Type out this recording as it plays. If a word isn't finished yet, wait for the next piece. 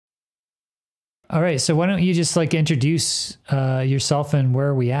All right, so why don't you just like introduce yourself and where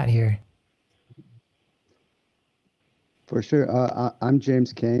are we at here? For sure. I'm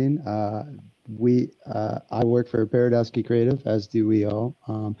James Kane. I work for Paradowski Creative, as do we all,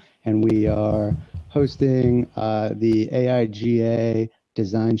 and we are hosting the AIGA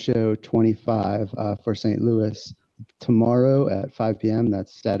Design Show 25 for St. Louis tomorrow at 5 p.m.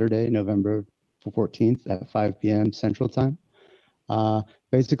 That's Saturday, November 14th at 5 p.m. Central Time.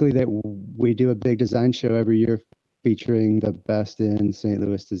 Basically, that we do a big design show every year featuring the best in St.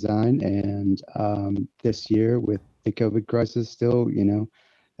 Louis design, and this year with the COVID crisis still,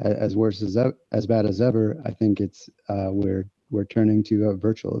 as worse as bad as ever, I think it's we're turning to a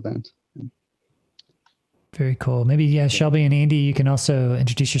virtual event. Very cool. Maybe yeah, Shelby and Andy, you can also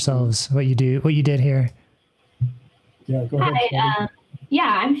introduce yourselves, what you do, what you did here. Yeah, go ahead. Hi,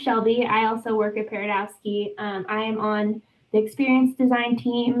 I'm Shelby. I also work at Paradowski. I am on the experience design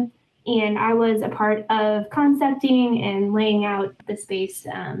team, and I was a part of concepting and laying out the space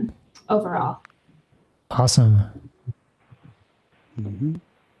overall. Awesome. Mm-hmm.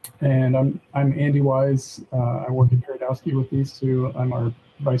 And I'm Andy Wise. I work at Paradowski with these two. I'm our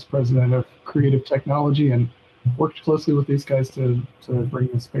vice president of creative technology and worked closely with these guys to bring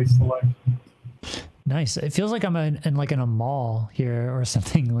the space to life. Nice. It feels like I'm in a mall here or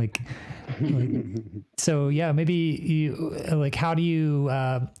something like so yeah, maybe you like, how do you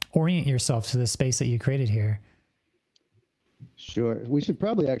orient yourself to the space that you created here? Sure. We should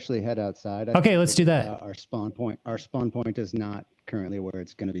probably actually head outside. Okay, let's do that. Our spawn point is not currently where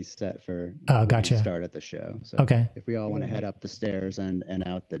it's going to be set for gotcha. Start at the show. So okay. If we all want to head up the stairs and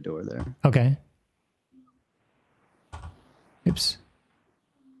out the door there. Okay. Oops.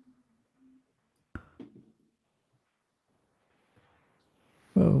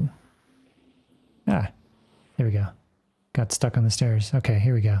 Whoa. Ah, there we go. Got stuck on the stairs. Okay,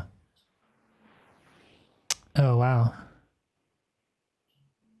 here we go. Oh, wow.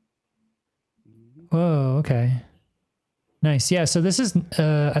 Whoa, okay. Nice. Yeah, so this is,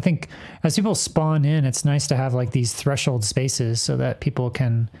 I think, as people spawn in, it's nice to have like these threshold spaces so that people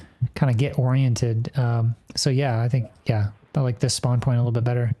can kind of get oriented. So yeah, I think, yeah, I like this spawn point a little bit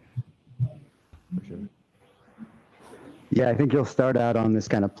better. For sure. Yeah, I think you'll start out on this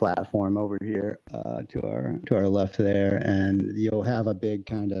kind of platform over here to our left there, and you'll have a big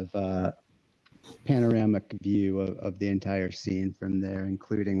kind of panoramic view of the entire scene from there,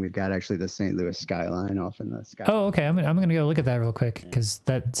 including we've got actually the St. Louis skyline off in the sky. Oh, okay. I'm gonna go look at that real quick because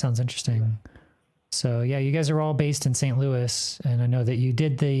that sounds interesting. So yeah, you guys are all based in St. Louis, and I know that you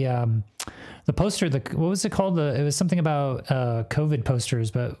did the poster. What was it called? It was something about COVID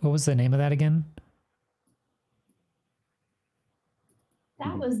posters, but what was the name of that again?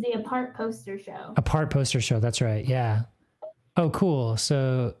 That was the Apart poster show. Apart poster show. That's right. Yeah. Oh, cool.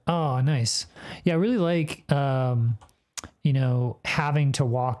 So, oh, nice. Yeah, I really like, having to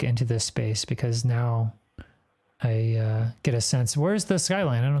walk into this space because now I get a sense. Where's the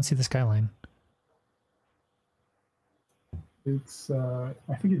skyline? I don't see the skyline. It's, I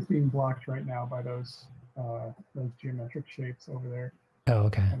think it's being blocked right now by those geometric shapes over there. Oh,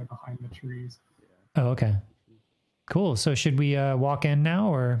 okay. Kind of behind the trees. Oh, okay. Cool. So should we walk in now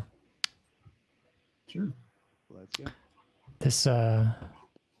or? Sure. Let's go. This, so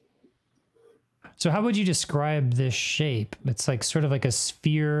how would you describe this shape? It's like sort of like a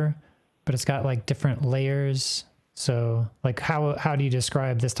sphere, but it's got like different layers. So like how do you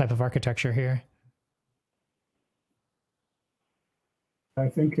describe this type of architecture here? I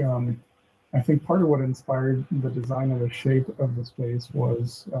think part of what inspired the design of the shape of the space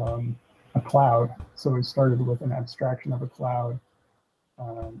was a cloud. So we started with an abstraction of a cloud,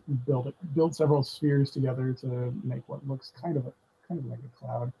 build several spheres together to make what looks kind of like a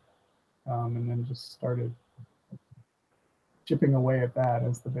cloud, and then just started chipping away at that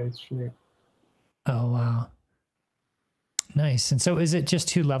as the base shape. Oh wow, nice. And so is it just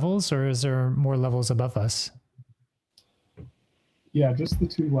 2 levels, or is there more levels above us? Yeah, just the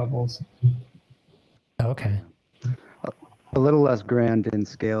 2 levels. Okay. A little less grand in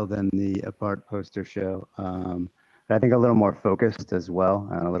scale than the Apart poster show, but I think a little more focused as well,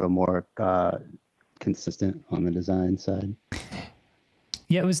 and a little more consistent on the design side.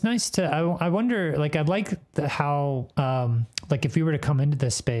 Yeah, it was nice to. I wonder, like, I like how, like, if we were to come into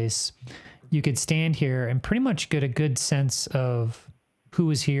this space, you could stand here and pretty much get a good sense of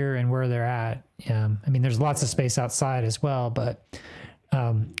who is here and where they're at. I mean, there's lots of space outside as well, but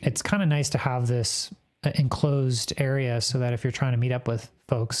it's kind of nice to have this enclosed area so that if you're trying to meet up with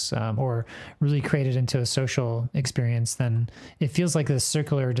folks or really create it into a social experience, then it feels like this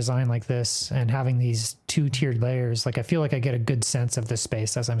circular design like this and having these 2-tiered layers. Like, I feel like I get a good sense of this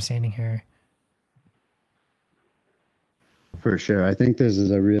space as I'm standing here. For sure. I think this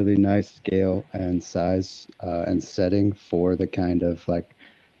is a really nice scale and size and setting for the kind of like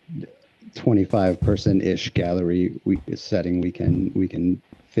 25-person-ish gallery setting we can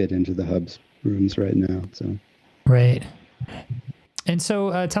fit into the Hubs rooms right now. So right. And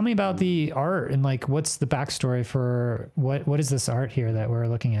so tell me about the art and like what's the backstory for what is this art here that we're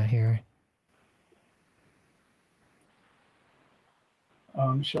looking at here?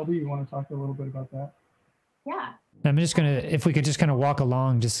 Shelby, you want to talk a little bit about that? Yeah. I'm just gonna, if we could just kind of walk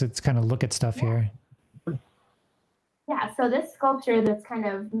along, just to kind of look at stuff here. Yeah, so this sculpture that's kind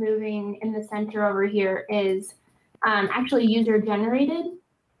of moving in the center over here is actually user generated.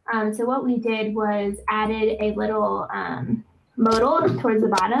 So what we did was added a little modal towards the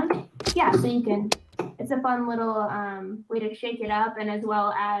bottom. Yeah, so you can, it's a fun little way to shake it up, and as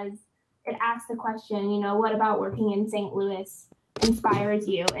well as it asks the question, you know, what about working in St. Louis inspires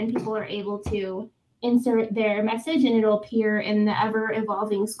you? And people are able to insert their message and it'll appear in the ever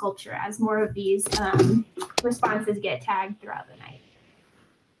evolving sculpture as more of these responses get tagged throughout the night.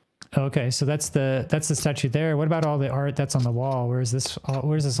 Okay, so that's the statue there. What about all the art that's on the wall? Where's this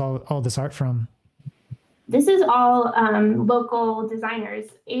all this art from? This is all local designers,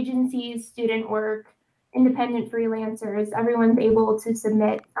 agencies, student work, independent freelancers. Everyone's able to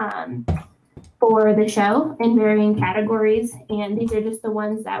submit for the show in varying categories, and these are just the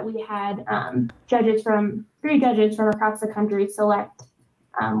ones that we had three judges from across the country select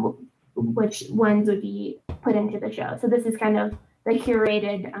which ones would be put into the show. So this is kind of the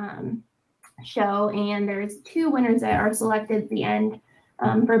curated show, and there's 2 winners that are selected at the end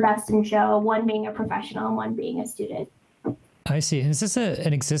for best in show, one being a professional and one being a student. I see. And is this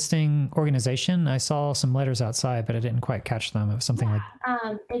an existing organization? I saw some letters outside, but I didn't quite catch them. It was something like...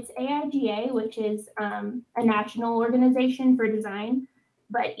 It's AIGA, which is a national organization for design,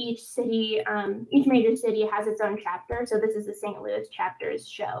 but each city, each major city has its own chapter. So this is the St. Louis chapter's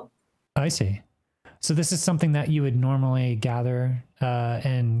show. I see. So this is something that you would normally gather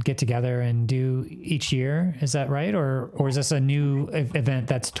and get together and do each year. Is that right? Or is this a new event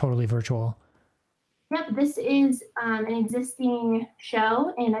that's totally virtual? Yep, this is an existing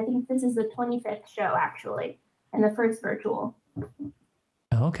show, and I think this is the 25th show, actually, and the first virtual.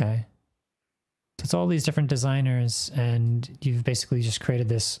 Okay. So it's all these different designers, and you've basically just created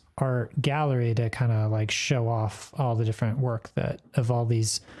this art gallery to kind of like show off all the different work that of all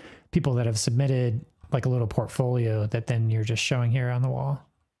these people that have submitted, like a little portfolio that then you're just showing here on the wall.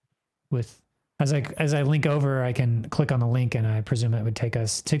 With as I link over, I can click on the link, and I presume it would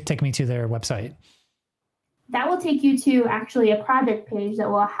take me to their website. That will take you to actually a project page that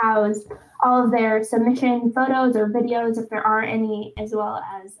will house all of their submission photos or videos, if there are any, as well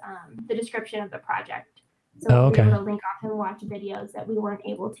as the description of the project. So we'll be able to link off and watch videos that we weren't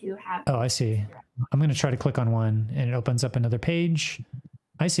able to have. Oh, I see. I'm going to try to click on one, and it opens up another page.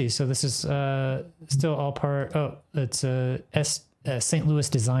 I see. So this is still all part. Oh, it's a St. Louis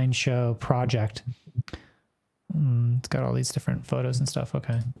Design Show project. It's got all these different photos and stuff.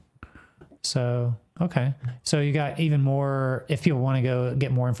 Okay. So, okay. So you got even more, if people want to go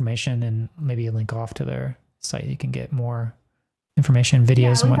get more information and maybe link off to their site, you can get more information,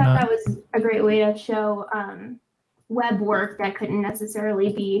 videos and whatnot. Thought that was a great way to show web work that couldn't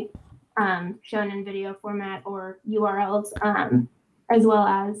necessarily be shown in video format or URLs, as well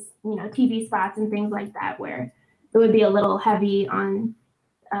as, you know, TV spots and things like that, where it would be a little heavy on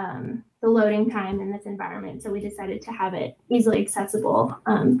the loading time in this environment. So we decided to have it easily accessible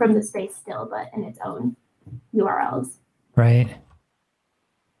from the space still, but in its own URLs. Right.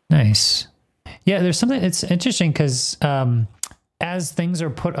 Nice. Yeah, there's something, it's interesting because as things are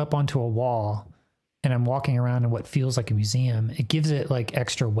put up onto a wall and I'm walking around in what feels like a museum, it gives it like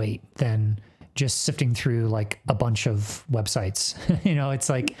extra weight than just sifting through like a bunch of websites. You know, it's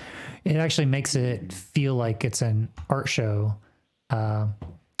like, it actually makes it feel like it's an art show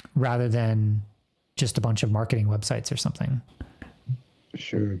rather than just a bunch of marketing websites or something.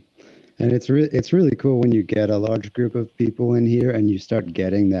 Sure. And it's really cool when you get a large group of people in here and you start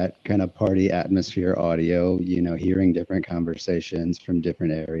getting that kind of party atmosphere audio, you know, hearing different conversations from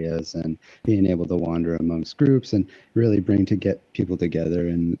different areas and being able to wander amongst groups and really get people together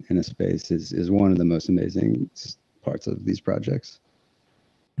in a space is one of the most amazing parts of these projects.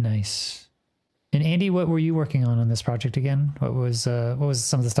 Nice. And Andy, what were you working on this project again? What was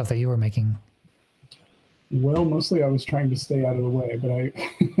some of the stuff that you were making? Well, mostly I was trying to stay out of the way, but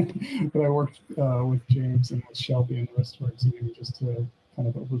I worked with James and with Shelby and the rest of our team just to kind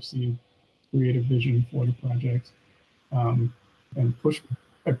of oversee creative vision for the project, and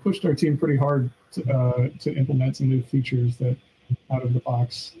I pushed our team pretty hard to implement some new features that out of the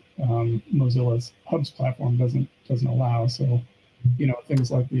box Mozilla's Hubs platform doesn't allow. So,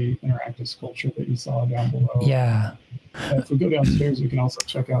 things like the interactive sculpture that you saw down below. Yeah. If we go downstairs, we can also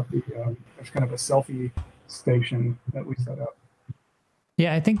check out there's kind of a selfie station that we set up.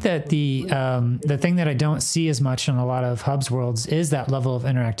 Yeah, I think that the thing that I don't see as much in a lot of Hubs worlds is that level of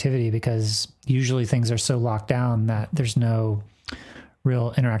interactivity, because usually things are so locked down that there's no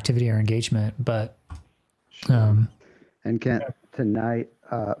real interactivity or engagement. But and Kent, tonight,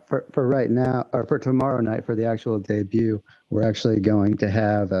 for right now, or for tomorrow night, for the actual debut, we're actually going to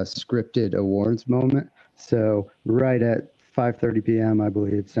have a scripted awards moment. So right at 5:30 p.m., I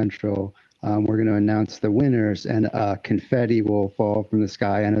believe, Central, we're going to announce the winners, and confetti will fall from the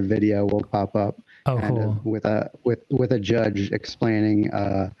sky, and a video will pop up. Oh, cool. With a judge explaining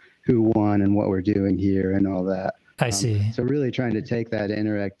who won and what we're doing here and all that. I see. So really trying to take that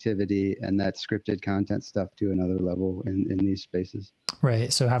interactivity and that scripted content stuff to another level in these spaces.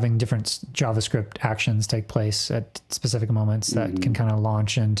 Right. So having different JavaScript actions take place at specific moments that can kind of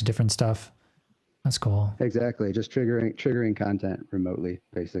launch into different stuff. That's cool. Exactly. Just triggering content remotely,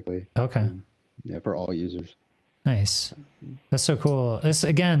 basically. Okay. Yeah, for all users. Nice. That's so cool. This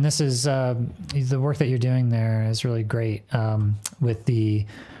is the work that you're doing there is really great, with the,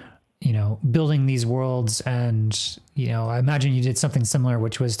 building these worlds. And, I imagine you did something similar,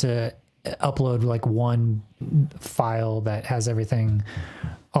 which was to upload like one file that has everything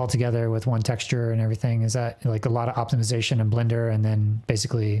all together with one texture and everything. Is that like a lot of optimization in Blender, and then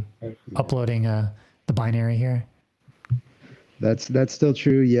basically uploading the binary here? That's still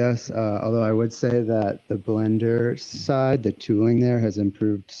true, yes. Although I would say that the Blender side, the tooling there has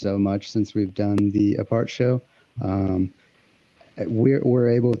improved so much since we've done the Apart show. We're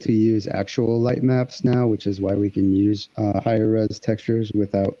able to use actual light maps now, which is why we can use higher res textures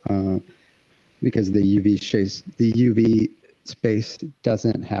without, because the UV space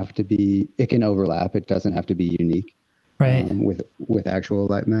doesn't have to be, it can overlap. It doesn't have to be unique. Right. With actual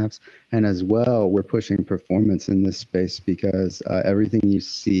light maps. And as well, we're pushing performance in this space because everything you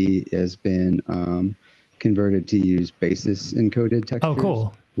see has been converted to use basis encoded textures. Oh,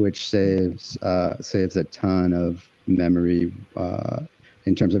 cool. Which saves a ton of memory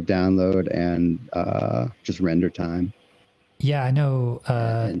in terms of download and just render time. Yeah, I know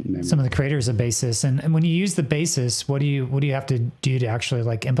some of the creators of Basis, and when you use the Basis, what do you have to do to actually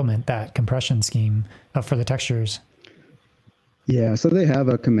like implement that compression scheme for the textures? Yeah, so they have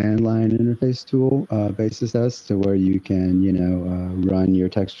a command line interface tool, Basis does, to where you can, run your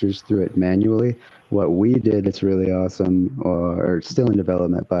textures through it manually. What we did, it's really awesome, or still in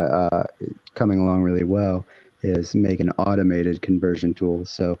development, but coming along really well, is make an automated conversion tool.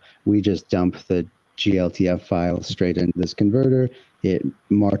 So we just dump the GLTF file straight into this converter. It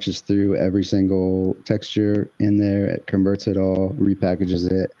marches through every single texture in there. It converts it all,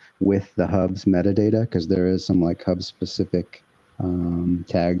 repackages it with the Hubs metadata, because there is some like Hub specific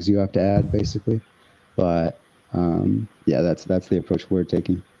tags you have to add basically. But yeah, that's the approach we're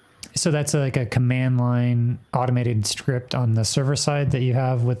taking. So that's like a command line automated script on the server side that you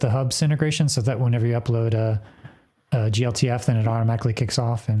have with the Hubs integration, so that whenever you upload a GLTF, then it automatically kicks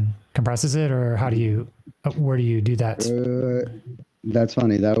off and compresses it, or where do you do that? That's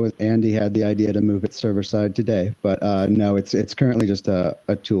funny. That was Andy had the idea to move it server side today, but no, it's currently just a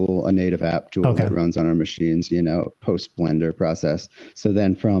tool, a native app tool that runs on our machines, post Blender process. So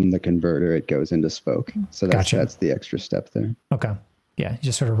then from the converter, it goes into Spoke. So that's the extra step there. Okay. Yeah, you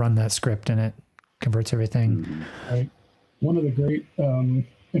just sort of run that script and it converts everything. Right. One of the great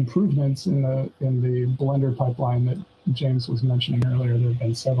improvements in the Blender pipeline that James was mentioning earlier, there have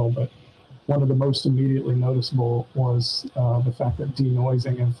been several, but one of the most immediately noticeable was the fact that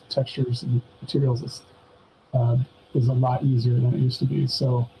denoising of textures and materials is a lot easier than it used to be.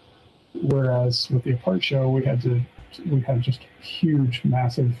 So whereas with the Apart show, we had just huge,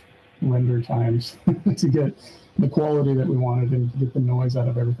 massive render times to get the quality that we wanted and to get the noise out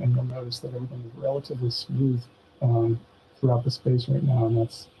of everything. You'll notice that everything is relatively smooth throughout the space right now, and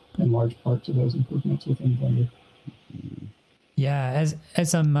that's in large part to those improvements within Blender. Yeah,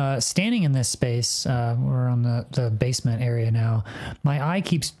 as I'm standing in this space, we're on the basement area now, my eye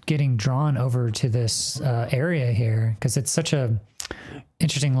keeps getting drawn over to this area here, because it's such a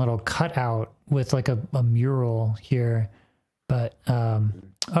interesting little cutout with like a mural here. But,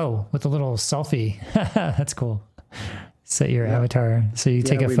 with a little selfie. That's cool. Set your avatar. So you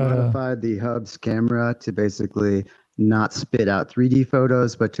take a photo. We modified the Hubs camera to basically not spit out 3D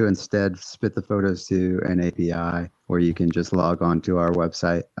photos, but to instead spit the photos to an API where you can just log on to our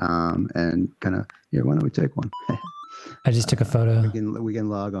website and kind of, here, why don't we take one? I just took a photo. We can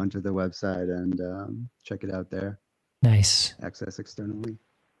log onto the website and check it out there. Nice. Access externally.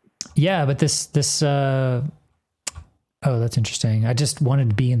 Yeah, but this oh, that's interesting. I just wanted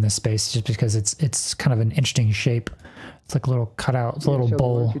to be in this space just because it's kind of an interesting shape. It's like a little cutout. It's a little Shelby, why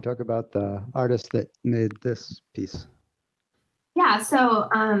bowl. don't you talk about the artist that made this piece? Yeah, so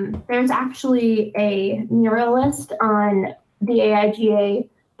there's actually a muralist on the AIGA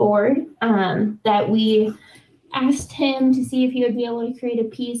board that we asked him to see if he would be able to create a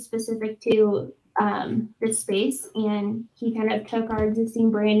piece specific to this space, and he kind of took our existing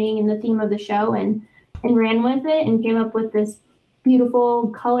branding and the theme of the show and ran with it and came up with this beautiful,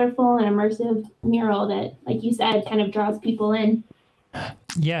 colorful, and immersive mural that, like you said, kind of draws people in.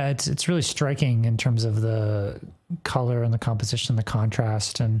 Yeah, it's really striking in terms of the color and the composition, the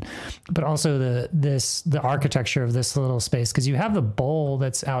contrast, but also the architecture of this little space, because you have the bowl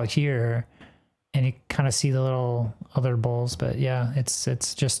that's out here and you kind of see the little other bowls, but yeah, it's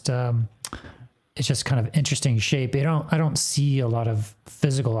just kind of interesting shape. I don't see a lot of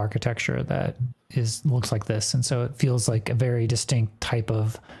physical architecture that looks like this, and so it feels like a very distinct type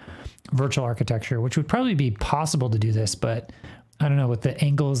of virtual architecture, which would probably be possible to do this, but I don't know, with the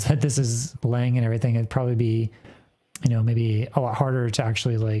angles that this is laying and everything, it'd probably be, maybe a lot harder to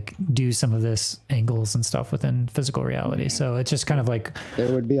actually like do some of this angles and stuff within physical reality. So it's just kind of like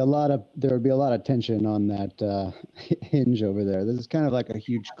there would be a lot of tension on that hinge over there. This is kind of like a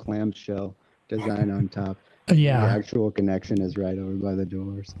huge clamshell design on top. Yeah, the actual connection is right over by the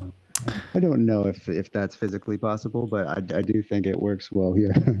door. So I don't know if that's physically possible, but I do think it works well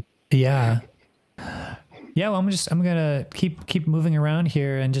here. Yeah. Yeah, well, I'm gonna keep moving around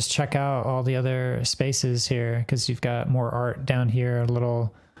here and just check out all the other spaces here, because you've got more art down here,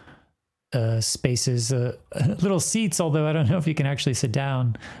 little spaces, little seats. Although I don't know if you can actually sit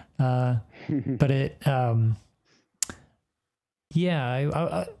down, but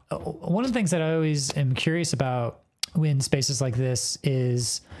yeah. One of the things that I always am curious about in spaces like this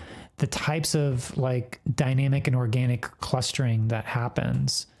is the types of like dynamic and organic clustering that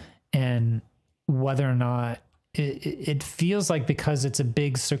happens, and whether or not it feels like, because it's a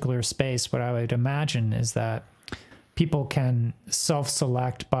big circular space, what I would imagine is that people can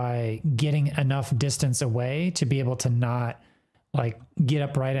self-select by getting enough distance away to be able to not like get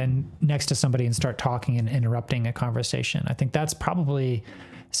up right in next to somebody and start talking and interrupting a conversation. I think that's probably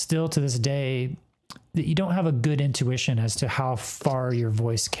still to this day that you don't have a good intuition as to how far your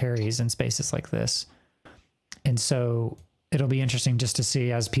voice carries in spaces like this. And so it'll be interesting just to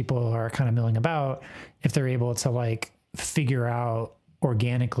see, as people are kind of milling about, if they're able to like figure out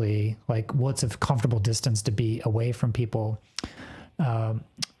organically, like what's a comfortable distance to be away from people.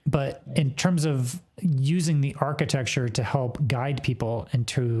 But in terms of using the architecture to help guide people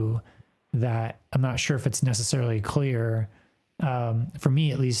into that, I'm not sure if it's necessarily clear, for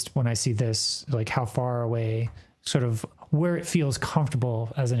me, at least, when I see this, like how far away, sort of where it feels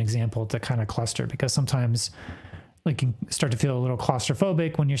comfortable, as an example, to kind of cluster, because sometimes like you start to feel a little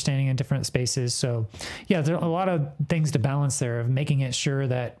claustrophobic when you're standing in different spaces. So yeah, there are a lot of things to balance there, of making it sure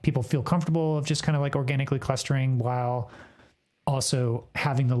that people feel comfortable of just kind of like organically clustering, while also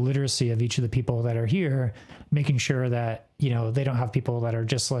having the literacy of each of the people that are here, making sure that, they don't have people that are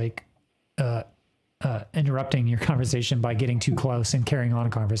just like interrupting your conversation by getting too close and carrying on a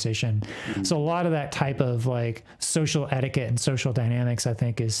conversation. So a lot of that type of like social etiquette and social dynamics, I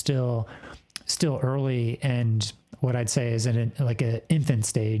think, is still early, and what I'd say is in like an infant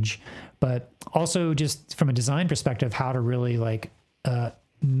stage, but also just from a design perspective, how to really like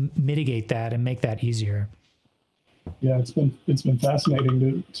mitigate that and make that easier. Yeah, it's been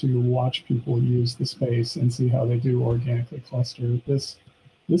fascinating to watch people use the space and see how they do organically cluster. This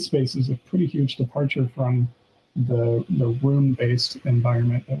space is a pretty huge departure from the room-based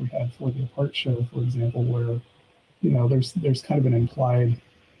environment that we had for the Apart show, for example, where there's kind of an implied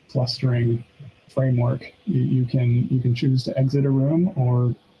clustering framework. You can choose to exit a room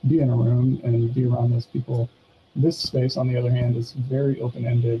or be in a room and be around those people. This space, on the other hand, is very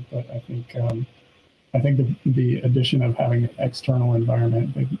open-ended, but I think the addition of having an external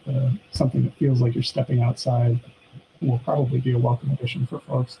environment, something that feels like you're stepping outside, will probably be a welcome addition for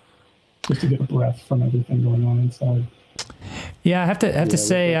folks, just to get a breath from everything going on inside. Yeah, I have to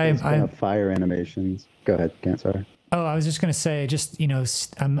say, I fire animations. Go ahead, Kent. Sorry. Oh, I was just going to say, just,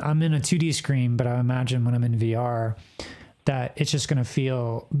 I'm in a 2D screen, but I imagine when I'm in VR that it's just going to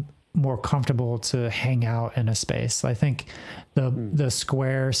feel more comfortable to hang out in a space. I think the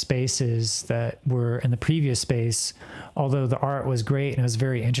square spaces that were in the previous space, although the art was great and it was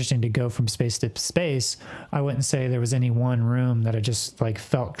very interesting to go from space to space, I wouldn't say there was any one room that I just like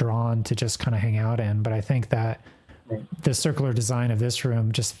felt drawn to just kind of hang out in. But I think that the circular design of this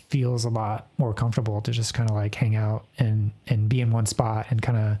room just feels a lot more comfortable to just kind of like hang out and be in one spot and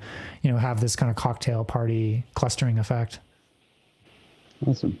kind of, you know, have this kind of cocktail party clustering effect.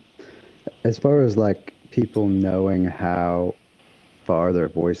 Awesome. As far as like people knowing how far their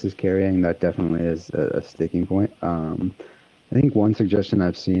voice is carrying, that definitely is a sticking point. I think one suggestion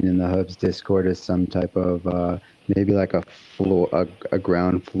I've seen in the Hubs Discord is some type of maybe like a floor, a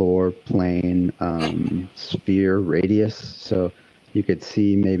ground floor plane sphere radius. So you could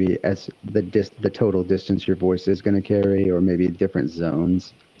see maybe as the total distance your voice is going to carry, or maybe different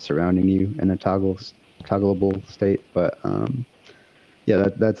zones surrounding you in a toggleable state. But yeah,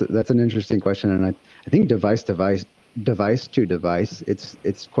 that's an interesting question, and I think device to device,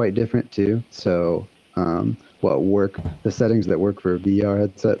 it's quite different too. So the settings that work for a VR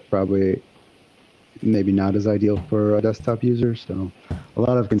headset probably maybe not as ideal for a desktop user. So a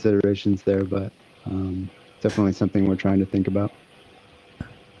lot of considerations there, but definitely something we're trying to think about.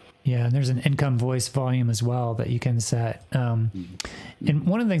 Yeah, and there's an income voice volume as well that you can set. And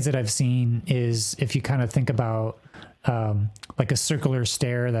one of the things that I've seen is if you kind of think about like a circular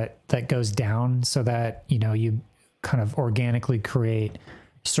stair that goes down, so that, you know, you kind of organically create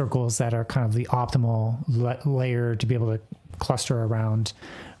circles that are kind of the optimal layer to be able to cluster around,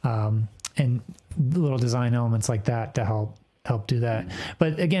 and little design elements like that to help do that.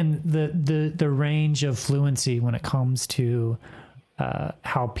 But again, the range of fluency when it comes to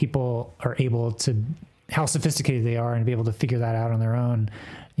how people are able to, how sophisticated they are and be able to figure that out on their own.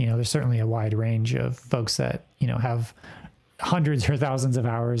 You know, there's certainly a wide range of folks that, you know, have hundreds or thousands of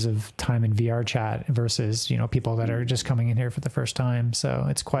hours of time in VR chat versus, you know, people that are just coming in here for the first time. So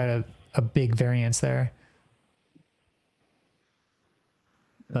it's quite a big variance there.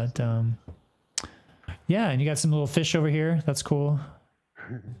 But yeah, and you got some little fish over here. That's cool.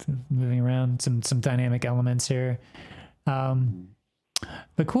 Moving around, some dynamic elements here.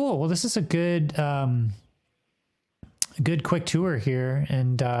 But cool. Well, this is a good quick tour here,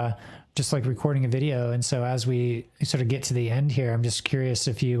 and just like recording a video. And so as we sort of get to the end here, I'm just curious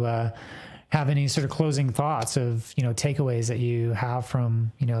if you have any sort of closing thoughts of, you know, takeaways that you have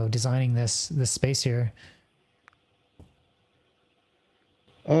from, you know, designing this space here.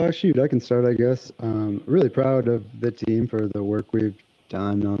 Shoot, I can start, I guess. Really proud of the team for the work we've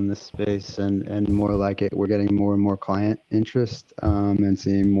done on this space, and more like it, we're getting more and more client interest, and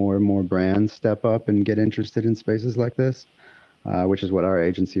seeing more and more brands step up and get interested in spaces like this, which is what our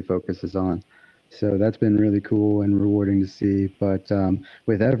agency focuses on. So that's been really cool and rewarding to see. But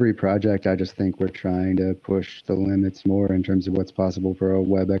with every project, I just think we're trying to push the limits more in terms of what's possible for a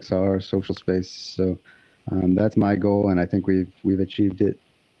WebXR social space. So that's my goal, and I think we've achieved it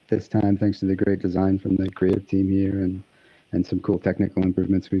this time, thanks to the great design from the creative team here, and some cool technical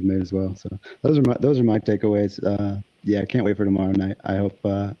improvements we've made as well. So those are my takeaways. Yeah, I can't wait for tomorrow night. I hope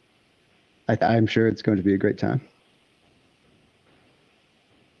I'm sure it's going to be a great time.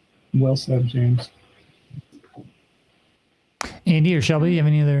 Well said, James. Andy or Shelby, you have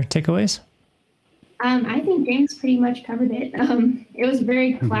any other takeaways? I think James pretty much covered it. It was a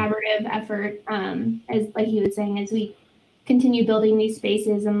very collaborative effort, as like he was saying, as we continue building these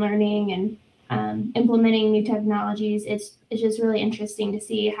spaces and learning and implementing new technologies. It's just really interesting to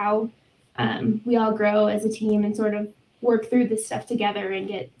see how we all grow as a team and sort of work through this stuff together and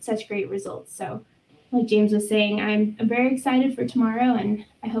get such great results. So like James was saying, I'm very excited for tomorrow, and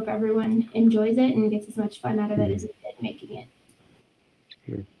I hope everyone enjoys it and gets as much fun out of it as we did making it.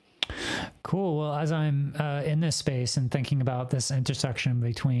 Sure. Cool. Well, as I'm in this space and thinking about this intersection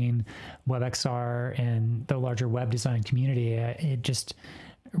between WebXR and the larger web design community, it just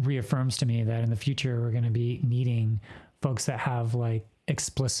reaffirms to me that in the future we're going to be needing folks that have like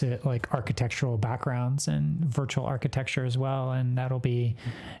explicit like architectural backgrounds and virtual architecture as well. And that'll be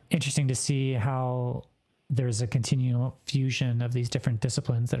interesting to see how there's a continual fusion of these different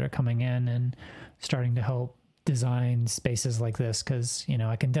disciplines that are coming in and starting to help design spaces like this, because, you know,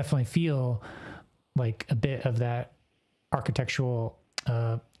 I can definitely feel like a bit of that architectural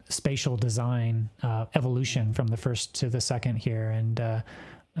spatial design evolution from the first to the second here. And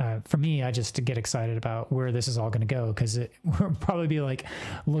for me, I just get excited about where this is all going to go, because we'll probably be like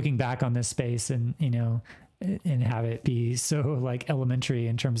looking back on this space and, you know, and have it be so like elementary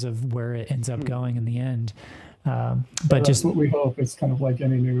in terms of where it ends up going in the end. But just what we hope. It's kind of like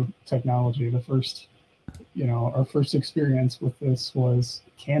any new technology. The first, you know, our first experience with this was,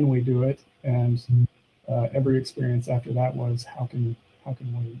 can we do it? And every experience after that was, how can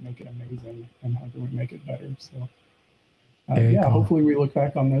we make it amazing, and how can we make it better? So yeah, cool. Hopefully we look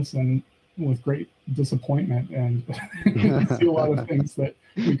back on this and with great disappointment and see a lot of things that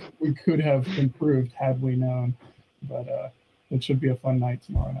we could have improved had we known. but it should be a fun night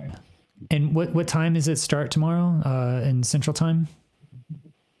tomorrow night. And what time is it start tomorrow in Central Time?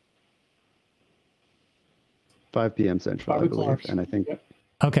 5 p.m. Central, I believe. And I think. Yep.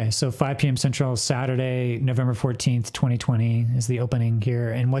 Okay, so 5 p.m. Central, Saturday, November 14th, 2020 is the opening here.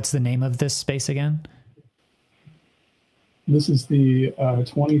 And what's the name of this space again? This is the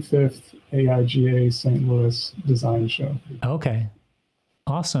 25th AIGA St. Louis Design Show. Okay.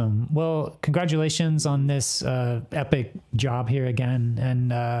 Awesome. Well, congratulations on this epic job here again.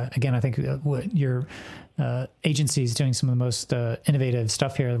 And again, I think what your agency is doing some of the most innovative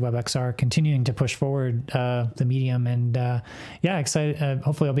stuff here at WebXR, continuing to push forward the medium. And yeah, excited.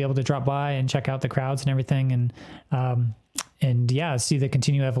 Hopefully I'll be able to drop by and check out the crowds and everything. And yeah, see the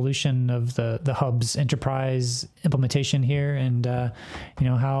continued evolution of the Hubs enterprise implementation here, and you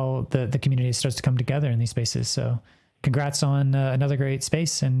know, how the community starts to come together in these spaces. So congrats on another great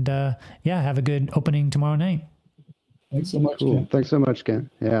space, and yeah, have a good opening tomorrow night. Thanks so much, Cool. Ken. Thanks so much, Ken.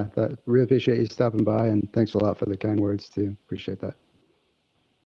 Yeah, really appreciate you stopping by, and thanks a lot for the kind words too. Appreciate that.